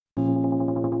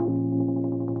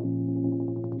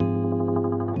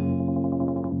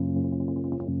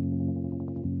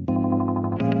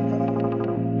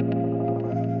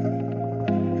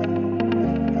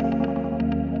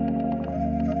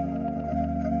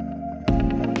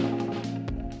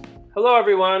Hello,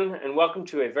 everyone, and welcome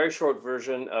to a very short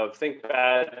version of Think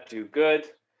Bad, Do Good,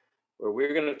 where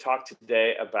we're going to talk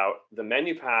today about the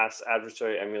menuPass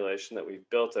adversary emulation that we've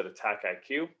built at Attack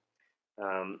IQ.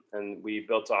 And we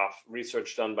built off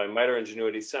research done by MITRE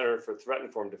Ingenuity Center for Threat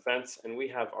Informed Defense. And we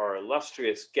have our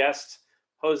illustrious guest,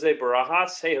 Jose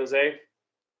Barajas. Hey, Jose.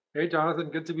 Hey, Jonathan,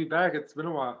 good to be back. It's been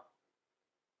a while.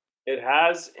 It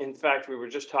has, in fact, we were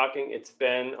just talking, it's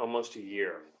been almost a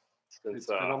year since It's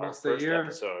been our almost a first year.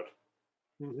 episode.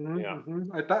 Yeah.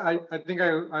 I thought I think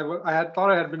I had thought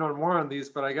I had been on more on these,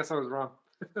 but I guess I was wrong.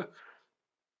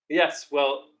 Yes.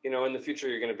 Well, in the future,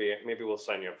 you're going to be, maybe we'll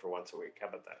sign you up for once a week. How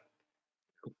about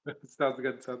that? Sounds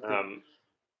good. Sounds good. Um,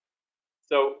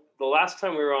 so the last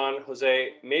time we were on, Jose,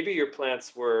 maybe your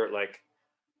plants were like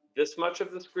this much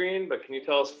of the screen, but can you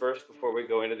tell us first before we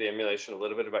go into the emulation a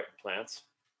little bit about your plants?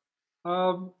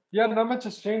 Yeah, not much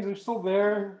has changed. They're still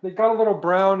there. They got a little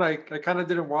brown. I kind of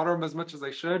didn't water them as much as I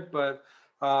should, but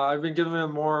I've been giving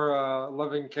them more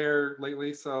loving care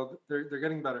lately, so they're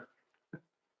getting better.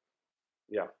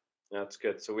 Yeah, that's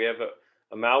good. So we have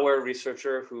a malware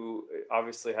researcher who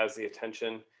obviously has the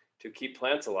attention to keep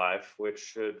plants alive, which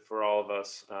should, for all of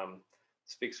us,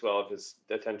 speaks well of his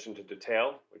attention to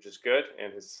detail, which is good,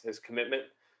 and his commitment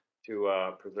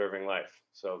to preserving life.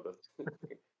 So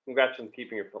congrats on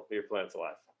keeping your plants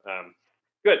alive.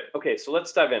 Good. Okay, so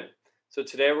let's dive in. So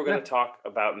today we're going Yeah. to talk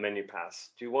about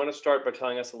menuPass. Do you want to start by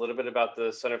telling us a little bit about the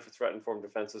Center for Threat Informed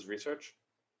Defense's research?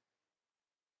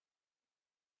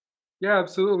 Yeah,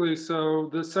 absolutely. So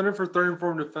the Center for Threat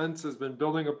Informed Defense has been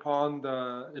building upon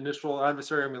the initial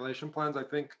adversary emulation plans. I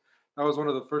think that was one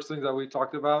of the first things that we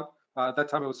talked about. At that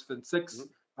time, it was Fin 6.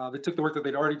 Mhm. They took the work that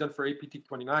they'd already done for APT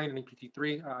 29 and APT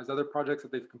 3 as other projects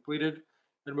that they've completed.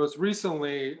 And most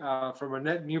recently, from a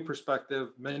net new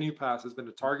perspective, menuPass has been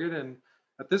a target and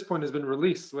at this point has been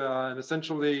released and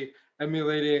essentially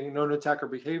emulating known attacker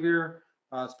behavior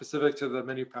specific to the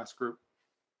menuPass group.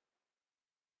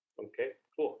 Okay,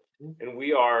 cool. And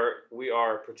we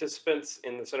are participants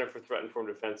in the Center for Threat Informed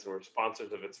Defense, and we're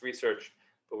sponsors of its research,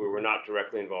 but we were Mhm. not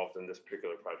directly involved in this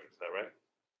particular project. Is that right?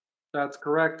 That's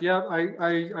correct. Yeah,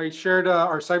 I shared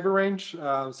our cyber range,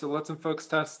 so let some folks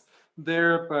test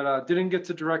there, but didn't get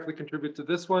to directly contribute to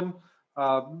this one.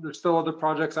 There's still other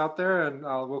projects out there, and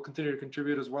we'll continue to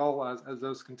contribute as well as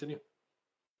those continue.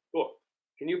 Cool.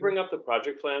 Can you bring up the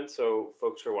project plan so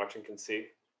folks who are watching can see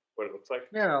what it looks like?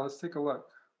 Yeah, let's take a look.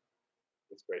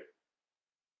 That's great.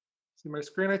 See my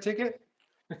screen, I take it?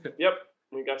 Yep,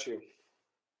 we got you.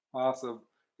 Awesome.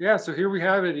 Yeah, so here we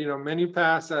have it,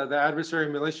 menuPass, the adversary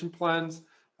emulation plans.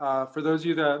 For those of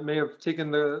you that may have taken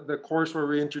the course where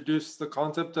we introduced the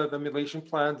concept of emulation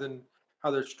plans and how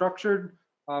they're structured,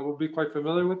 will be quite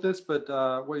familiar with this, but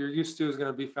what you're used to is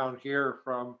going to be found here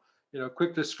from,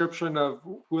 quick description of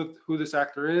who this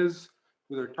actor is,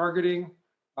 who they're targeting,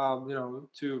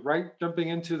 to jumping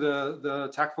into the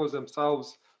attack flows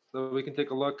themselves so we can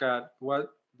take a look at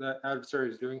what the adversary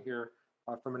is doing here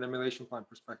from an emulation plan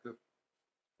perspective.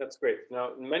 That's great.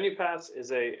 Now, menuPass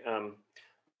is a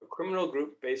criminal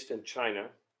group based in China,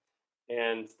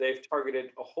 and they've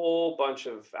targeted a whole bunch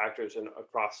of actors in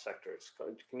across sectors.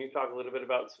 Can you talk a little bit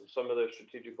about some of their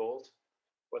strategic goals,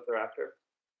 what they're after?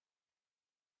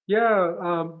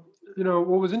 Yeah,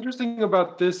 what was interesting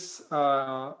about this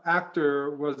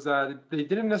actor was that they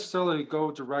didn't necessarily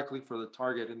go directly for the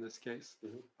target in this case.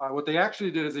 Mhm. What they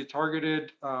actually did is they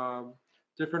targeted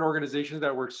different organizations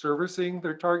that were servicing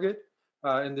their target.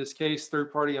 In this case,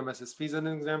 third-party MSSPs, an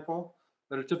example,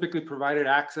 that are typically provided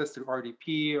access through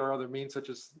RDP or other means such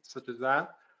as that.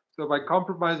 So by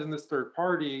compromising this third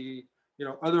party,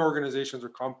 other organizations are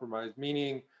compromised,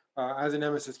 meaning as an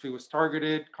MSSP was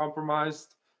targeted,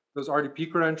 compromised, those RDP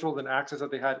credentials and access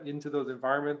that they had into those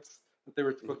environments that they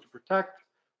were supposed to protect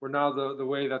were now the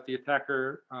way that the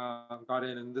attacker got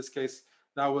in. In this case,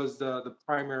 that was the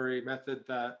primary method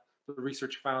that the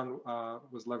research found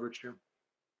was leveraged here.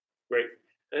 Great.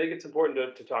 I think it's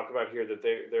important to talk about here that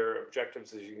their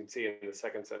objectives, as you can see in the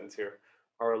second sentence here,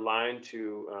 are aligned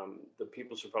to the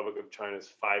People's Republic of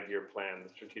China's 5-year plan, the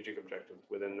strategic objectives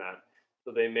within that.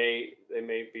 So they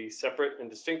may be separate and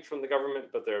distinct from the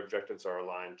government, but their objectives are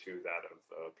aligned to that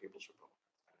of People's Republic.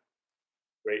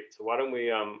 Great. So why don't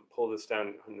we pull this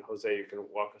down, and Jose, you can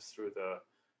walk us through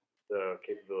the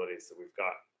capabilities that we've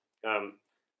got.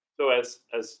 So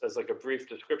as like a brief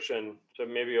description, so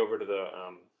maybe over to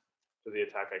the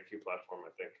Attack IQ platform,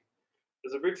 I think.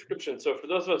 There's a brief description. So for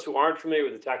those of us who aren't familiar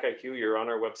with Attack IQ, you're on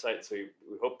our website, so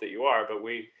we hope that you are. But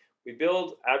we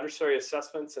build adversary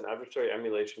assessments and adversary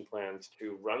emulation plans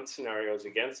to run scenarios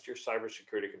against your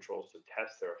cybersecurity controls to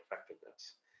test their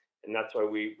effectiveness. And that's why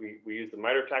we use the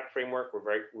MITRE attack framework.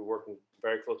 We work in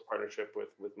very close partnership with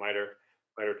MITRE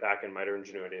attack and MITRE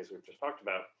Ingenuity, as we've just talked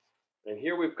about. And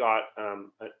here we've got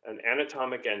an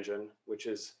anatomic engine, which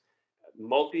is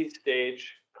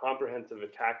multi-stage comprehensive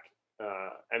attack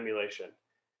emulation.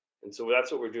 And so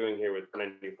that's what we're doing here with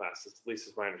menuPass. At least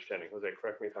is my understanding. Jose,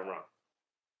 correct me if I'm wrong.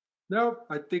 No,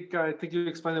 I think you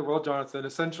explained it well, Jonathan.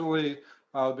 Essentially,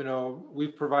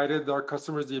 we've provided our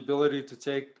customers the ability to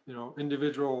take,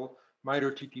 individual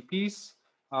MITRE TTPs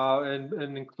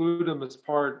and include them as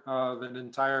part of an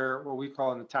entire, what we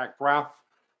call an attack graph.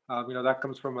 That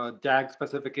comes from a DAG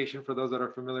specification for those that are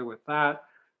familiar with that,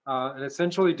 and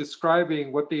essentially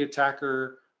describing what the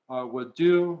attacker would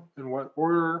do, in what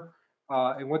order,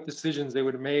 and what decisions they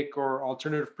would make or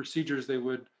alternative procedures they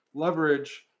would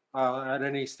leverage at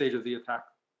any stage of the attack.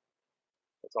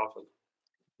 That's awesome.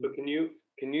 So can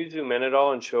you zoom in at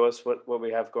all and show us what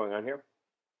we have going on here?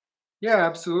 Yeah,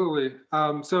 absolutely.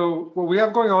 So what we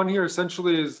have going on here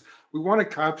essentially is we want to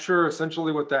capture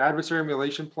essentially what the adversary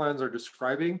emulation plans are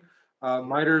describing.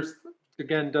 MITRE's,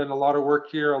 again, done a lot of work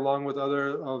here along with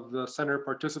other of the center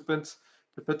participants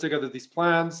to put together these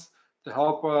plans to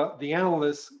help the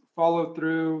analysts follow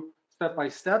through step by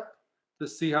step to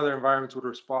see how their environments would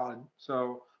respond.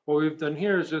 So what we've done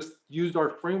here is just used our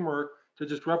framework to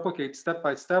just replicate step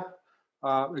by step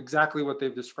exactly what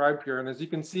they've described here. And as you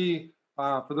can see,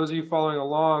 for those of you following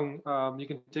along, you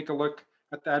can take a look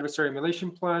at the adversary emulation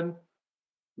plan.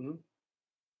 Mhm.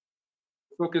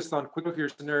 Focused on quick look here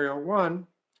scenario one,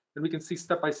 and we can see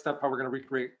step by step how we're going to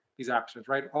recreate these actions,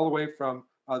 right? All the way from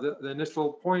the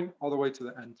initial point all the way to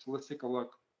the end. So let's take a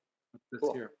look at this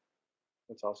Cool. here.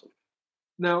 That's awesome.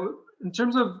 Now, in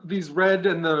terms of these red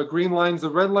and the green lines, the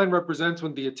red line represents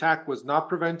when the attack was not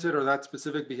prevented or that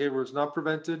specific behavior was not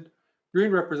prevented.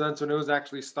 Green represents when it was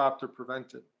actually stopped or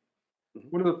prevented.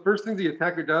 Mhm. One of the first things the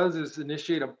attacker does is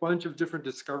initiate a bunch of different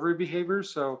discovery behaviors.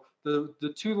 So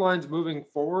the two lines moving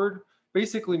forward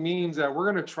basically means that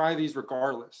we're going to try these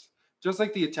regardless. Just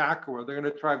like the attacker will, they're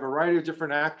going to try a variety of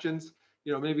different actions,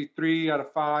 maybe 3 out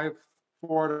of 5,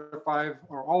 4 out of 5,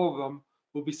 or all of them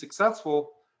will be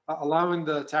successful, allowing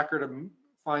the attacker to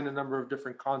find a number of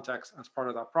different contexts as part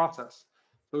of that process.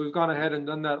 So we've gone ahead and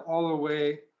done that all the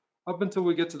way up until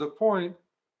we get to the point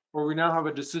where we now have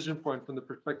a decision point from the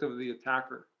perspective of the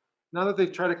attacker. Now that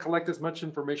they've tried to collect as much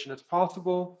information as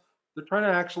possible, they're trying to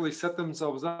actually set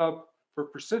themselves up for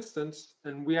persistence.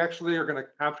 And we actually are going to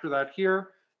capture that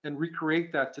here and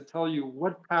recreate that to tell you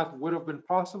what path would have been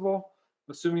possible,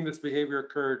 assuming this behavior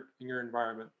occurred in your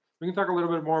environment. We can talk a little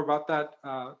bit more about that,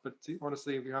 but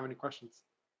honestly, if you have any questions.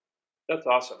 That's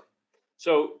awesome.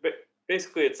 So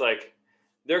basically, it's like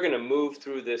they're going to move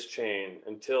through this chain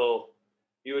until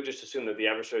you would just assume that the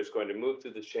adversary is going to move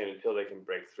through this chain until they can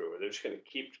break through, or they're just going to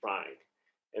keep trying.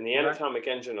 And the Correct. anatomic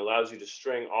engine allows you to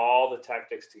string all the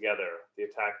tactics together, the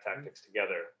attack Mhm. tactics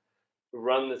together, to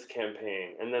run this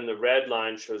campaign. And then the red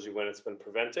line shows you when it's been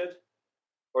prevented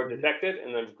or Mhm. detected,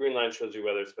 and the green line shows you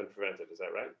whether it's been prevented. Is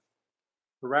that right?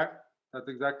 Correct. That's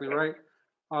exactly Okay. right.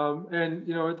 And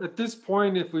at this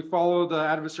point, if we follow the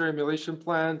adversary emulation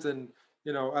plans, and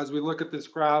as we look at this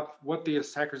graph, what the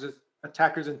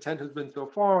attacker's intent has been so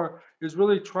far is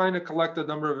really trying to collect a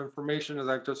number of information, as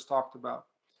I've just talked about.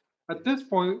 At this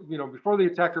point, before the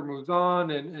attacker moves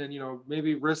on and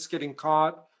maybe risks getting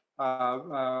caught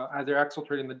as they're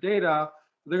exfiltrating the data,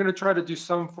 they're going to try to do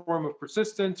some form of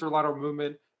persistence or lateral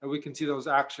movement, and we can see those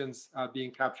actions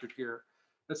being captured here.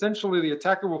 Essentially, the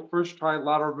attacker will first try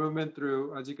lateral movement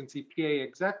through, as you can see, PA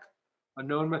exec, a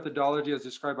known methodology as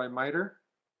described by MITRE.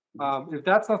 Mhm. If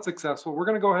that's not successful, we're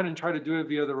going to go ahead and try to do it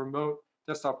via the remote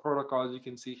desktop protocol, as you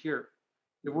can see here.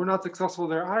 If we're not successful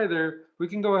there either, we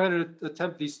can go ahead and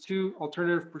attempt these two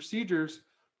alternative procedures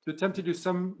to attempt to do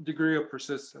some degree of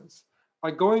persistence.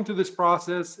 By going through this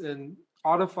process and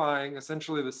codifying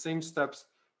essentially the same steps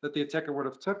that the attacker would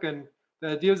have taken, the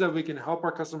idea is that we can help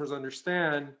our customers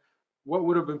understand what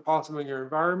would have been possible in your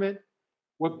environment,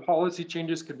 what policy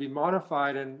changes could be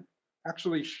modified, and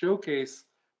actually showcase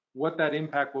what that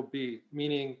impact will be.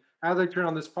 Meaning, as I turn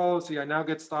on this policy, I now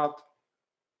get stopped,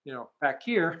 back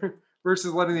here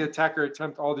versus letting the attacker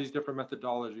attempt all these different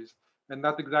methodologies. And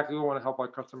that's exactly what we want to help our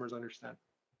customers understand.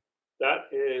 That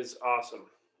is awesome.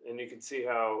 And you can see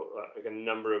how like a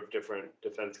number of different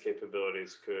defense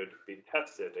capabilities could be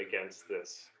tested against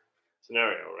this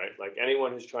scenario, right? Like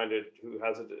anyone who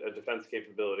has a defense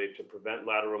capability to prevent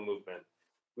lateral movement,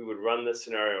 we would run this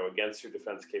scenario against your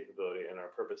defense capability, and our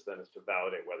purpose then is to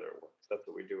validate whether it works. That's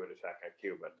what we do at Attack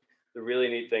IQ. But the really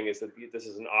neat thing is that this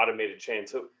is an automated chain.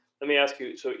 So let me ask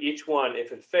you: so each one,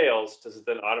 if it fails, does it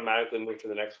then automatically move to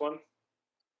the next one?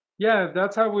 Yeah,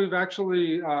 that's how we've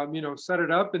actually, set it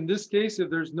up. In this case,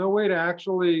 if there's no way to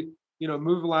actually,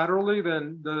 move laterally,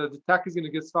 then the attack is going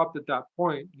to get stopped at that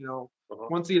point. Uh-huh.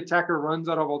 Once the attacker runs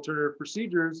out of alternative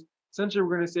procedures, essentially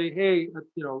we're going to say, hey,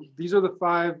 these are the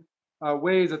five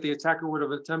ways that the attacker would have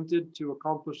attempted to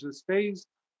accomplish this phase,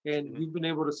 and Hmm. you've been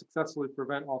able to successfully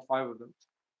prevent all five of them.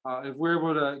 If we're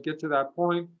able to get to that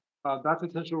point, that's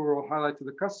essentially where we'll highlight to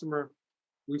the customer,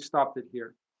 we've stopped it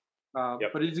here.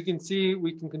 Yep. But as you can see,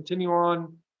 we can continue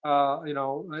on.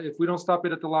 If we don't stop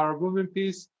it at the lateral movement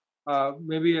piece,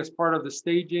 maybe as part of the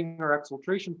staging or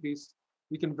exfiltration piece,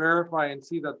 we can verify and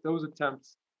see that those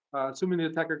attempts, assuming the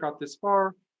attacker got this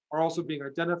far, are also being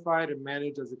identified and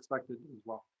managed as expected as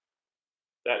well.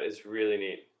 That is really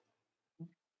neat.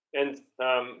 And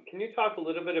can you talk a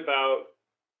little bit about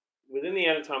within the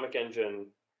anatomic engine?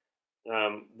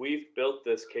 We've built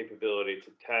this capability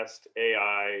to test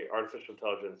AI, artificial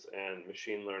intelligence, and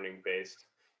machine learning based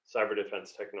cyber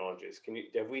defense technologies.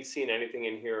 Have we seen anything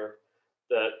in here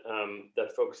that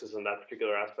that focuses on that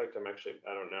particular aspect?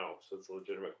 I don't know. So it's a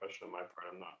legitimate question on my part.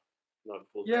 I'm not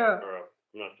full time Yeah, or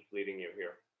I'm not just leading you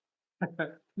here.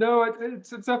 no, it's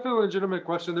definitely a legitimate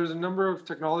question. There's a number of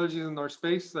technologies in our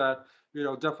space that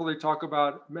definitely talk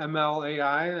about ML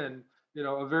AI, and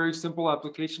a very simple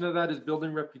application of that is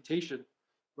building reputation,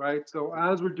 right? So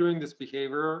as we're doing this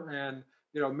behavior, and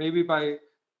maybe by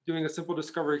doing a simple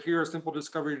discovery here, a simple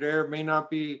discovery there, may not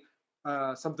be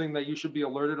something that you should be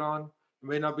alerted on. It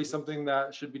may not be Mhm. something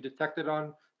that should be detected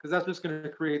on, because that's just going to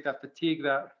create that fatigue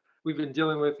that we've been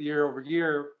dealing with year over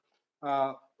year.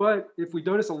 But if we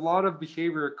notice a lot of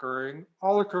behavior occurring,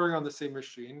 all occurring on the same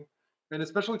machine, and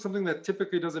especially something that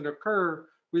typically doesn't occur,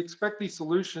 we expect these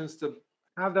solutions to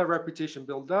have that reputation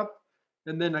build up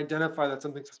and then identify that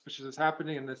something suspicious is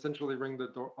happening and essentially ring the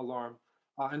alarm.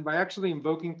 And by actually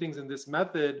invoking things in this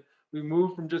method, we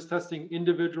move from just testing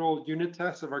individual unit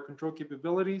tests of our control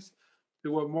capabilities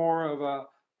to a more of a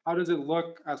how does it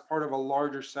look as part of a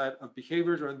larger set of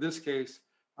behaviors, or in this case,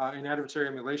 an adversary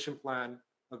emulation plan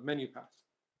of menuPass.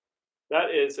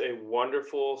 That is a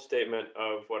wonderful statement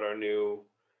of what our new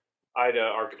IDA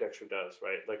architecture does,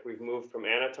 right? Like we've moved from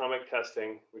anatomic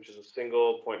testing, which is a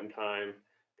single point in time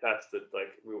test that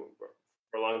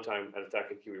for a long time at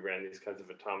Attack IQ we ran these kinds of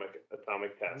atomic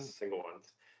Mhm, tests, single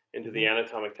ones, into the mhm,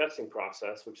 anatomic testing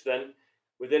process, which then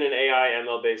within an AI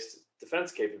ML based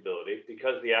defense capability,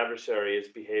 because the adversary is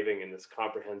behaving in this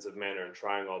comprehensive manner and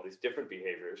trying all these different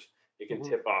behaviors, it can mhm.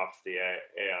 tip off the AI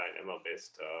and ML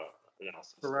based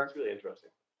analysis. That's Correct. really interesting.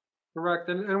 Correct.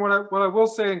 And what I will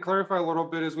say and clarify a little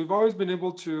bit is we've always been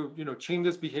able to, change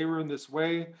this behavior in this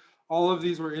way. All of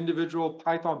these were individual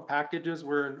Python packages.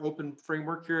 We're an open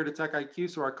framework here at Attack IQ,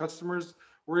 so our customers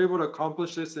were able to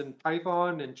accomplish this in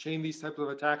Python and chain these types of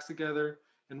attacks together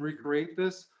and recreate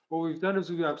this. What we've done is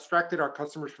we've abstracted our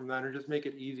customers from that and just make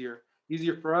it easier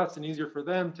for us and easier for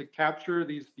them to capture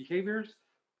these behaviors,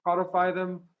 codify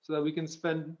them so that we can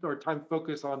spend our time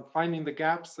focus on finding the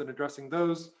gaps and addressing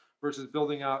those versus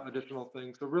building out additional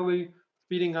things. So really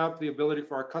speeding up the ability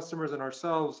for our customers and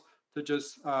ourselves to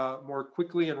just more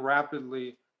quickly and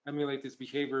rapidly emulate these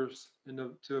behaviors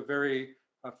to a very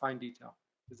fine detail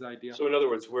is the idea. So in other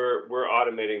words, we're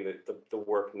automating the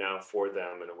work now for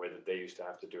them in a way that they used to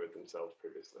have to do it themselves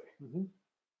previously. Mhm,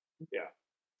 Yeah,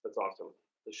 that's awesome.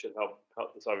 This should help.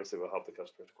 This obviously will help the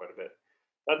customers quite a bit.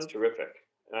 That's yep, terrific.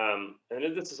 And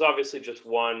this is obviously just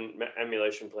one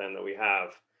emulation plan that we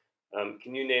have.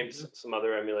 Can you name mhm. some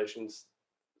other emulations,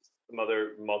 some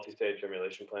other multi-stage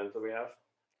emulation plans that we have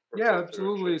for Yeah, folks that are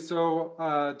absolutely. interested?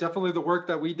 So definitely the work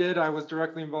that we did, I was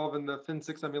directly involved in the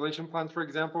Fin6 emulation plans, for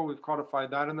example. We've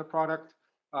codified that in the product.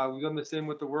 We've done the same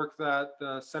with the work that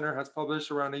the center has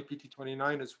published around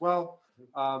APT29 as well.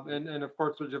 And of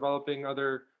course, we're developing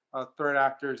other threat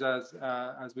actors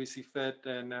as we see fit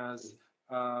and as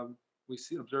Mhm. we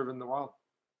see observe in the wild.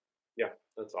 Yeah,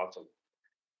 that's awesome.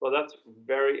 Well, that's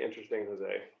very interesting,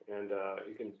 Jose. And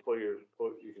you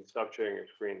can stop sharing your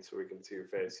screen so we can see your Mhm.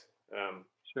 face. Um,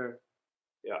 Sure.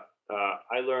 yeah,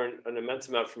 I learn an immense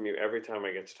amount from you every time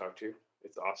I get to talk to you.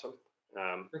 It's awesome.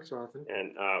 Um, Thanks, Jonathan.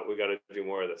 and we got to do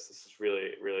more of this. This is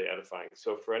really, really edifying.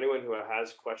 So, for anyone who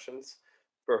has questions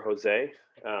for Jose,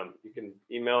 you can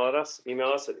email us at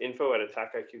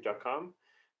info@attackiq.com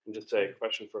and just say Sure.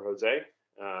 question for Jose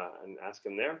and ask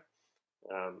him there,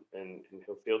 and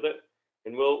he'll field it.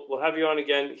 And we'll have you on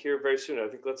again here very soon. I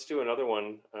think let's do another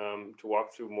one to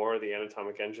walk through more of the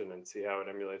anatomic engine and see how it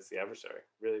emulates the adversary.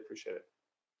 Really appreciate it.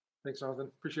 Thanks, Jonathan.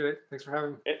 Appreciate it. Thanks for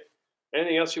having me.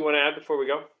 Anything else you want to add before we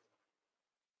go?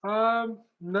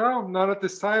 No, not at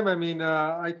this time. I mean,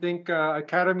 I think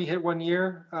Academy hit 1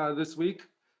 year this week.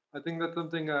 I think that's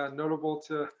something notable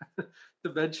to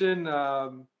to mention.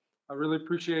 I really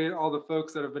appreciate all the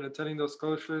folks that have been attending those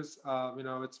coaches.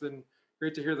 It's been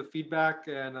great to hear the feedback,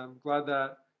 and I'm glad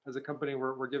that as a company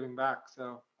we're giving back.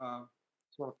 So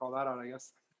just want to call that out, I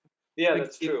guess. Yeah, Thanks,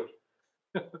 that's Keith. true.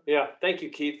 Yeah, thank you,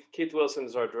 Keith. Keith Wilson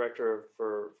is our director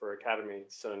for Academy.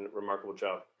 He's done a remarkable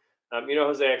job.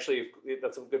 Jose, actually,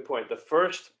 that's a good point. The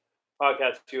first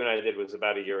podcast you and I did was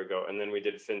about a year ago, and then we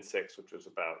did Fin Six, which was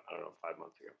about, I don't know, 5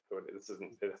 months ago. So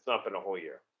it's not been a whole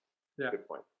year. Yeah. Good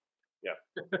point. Yeah,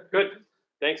 good.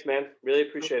 Thanks, man. Really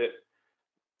appreciate it.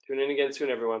 Tune in again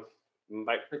soon, everyone.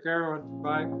 Bye. Take care, everyone.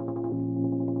 Bye.